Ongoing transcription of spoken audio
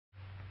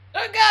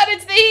Oh God,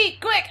 it's the heat!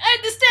 Quick,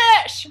 hide the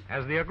stash!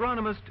 As the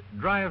agronomist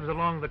drives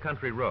along the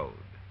country road,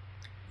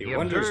 He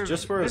wonders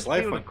just where his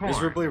life went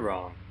miserably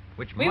wrong.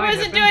 which We might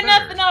wasn't have been doing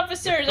better nothing,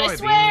 officers, if I soybeans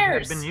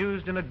swears! had been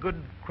used in a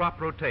good crop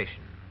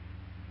rotation.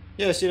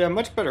 Yes, you'd have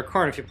much better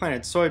corn if you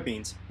planted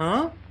soybeans.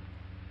 Huh?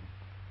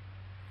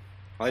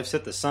 Life's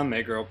hit the sun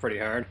may grow pretty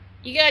hard.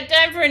 You got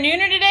time for a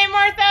nooner today,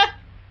 Martha?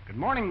 Good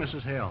morning,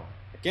 Mrs. Hill.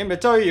 I came to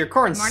tell you your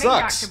corn Good morning,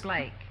 sucks. Dr.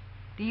 Blake.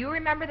 Do you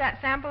remember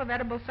that sample of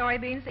edible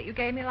soybeans that you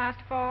gave me last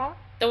fall?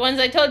 The ones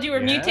I told you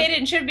were Yes. mutated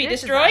and should be This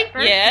is destroyed? our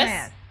first Yes.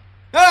 mess.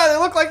 Ah, they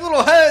look like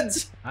little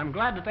heads! I'm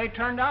glad that they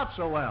turned out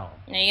so well.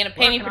 Now you gonna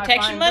pay Where me can I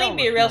protection find money? Bill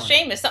Be a this real morning?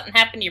 shame if something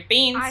happened to your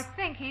beans. I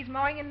think he's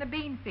mowing in the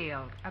bean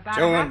field. About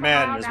Joe a went half a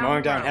mad mile and is down mowing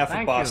the down road. half of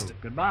Thank Boston. you.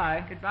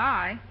 Goodbye.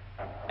 Goodbye.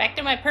 Back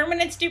to my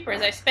permanent stupor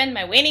as I spend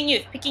my waning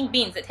youth picking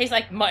beans that taste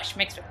like mush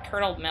mixed with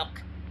curdled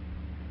milk.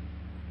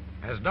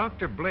 As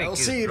Dr. Blake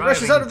is Seed driving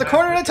rushes out of the past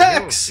corn and Mr. Hill's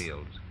attacks.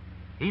 fields,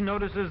 he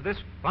notices this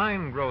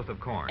fine growth of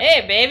corn.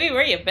 Hey, baby,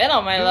 where you been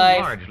all my due life?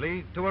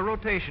 largely to a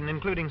rotation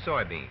including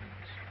soybeans.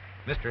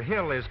 Mr.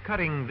 Hill is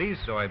cutting these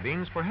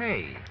soybeans for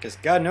hay, Because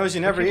God knows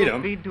you never which he eat will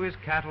them. feed to his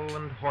cattle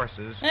and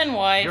horses And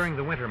wife. during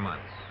the winter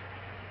months.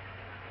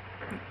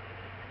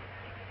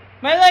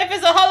 My life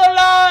is a hollow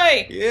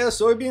lie! Yeah,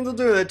 soybeans will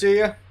do that to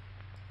you.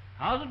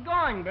 How's it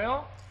going,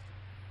 Bill?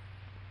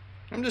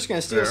 I'm just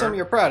gonna steal some of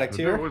your product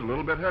The dough here. was a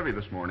little bit heavy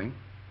this morning.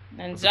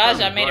 And but the sun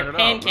Zaza has made dried her it out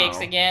pancakes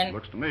now. again.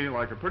 Looks to me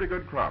like a pretty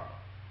good crop.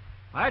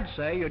 I'd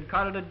say you'd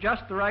cut it at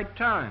just the right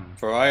time.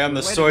 For I am the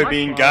If you waited much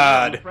soybean longer,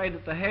 I'm god. afraid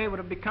that the hay would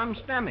have become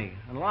stemmy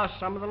and lost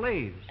some of the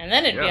leaves. And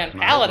then it'd Yes, be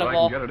and I hope that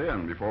unpalatable. I can get it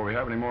in before we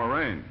have any more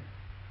rain.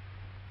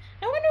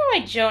 I wonder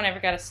why Joe never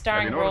got a Have you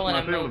starring role in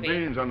noticed a my field of movie.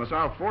 beans on the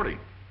South 40?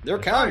 They're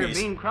I saw your commies.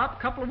 bean crop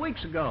a couple of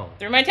weeks ago.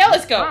 Through my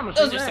telescope.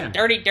 Promising Those are some then.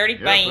 dirty, dirty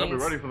Yes, they'll be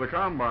beans. ready for the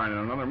combine in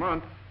another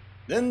month.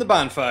 Then the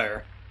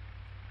bonfire.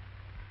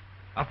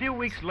 A few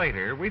weeks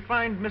later, we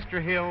find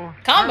Mr. Hill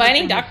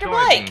Combining harvesting Dr.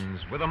 his Blake.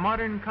 soybeans with a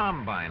modern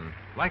combine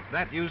like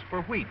that used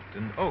for wheat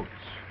and oats.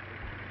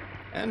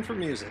 And for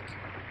music.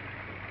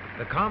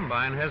 The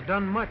combine has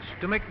done much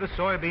to make the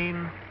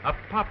soybean a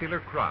popular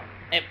crop.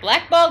 It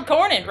blackballed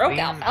corn and broke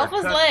Beans are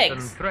alfalfa's cut legs.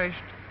 and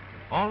threshed,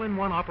 all in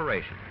one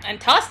operation. And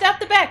tossed out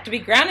the back to be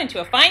ground into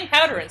a fine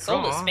powder and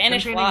sold as Straw,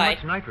 Spanish containing fly.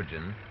 much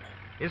nitrogen,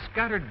 is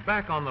scattered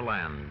back on the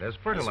land as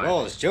As fertilizer.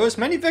 well as Joe's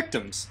many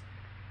victims.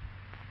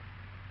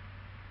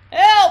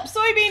 Help!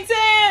 Soybean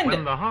sand!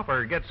 When the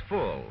hopper gets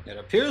full, It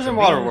appears the in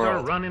beans are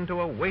Waterworld. run into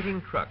a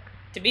waiting truck.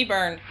 To be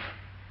burned.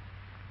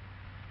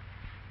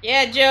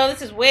 Yeah, Joe,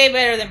 this is way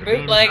better than The beans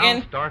now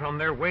bootlegging. start on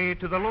their way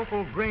to the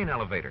local grain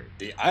elevator.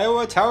 The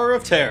Iowa Tower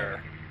of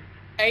Terror.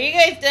 Are you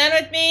guys done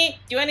with me?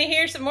 Do you want to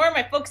hear some more of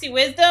my folksy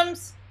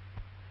wisdoms?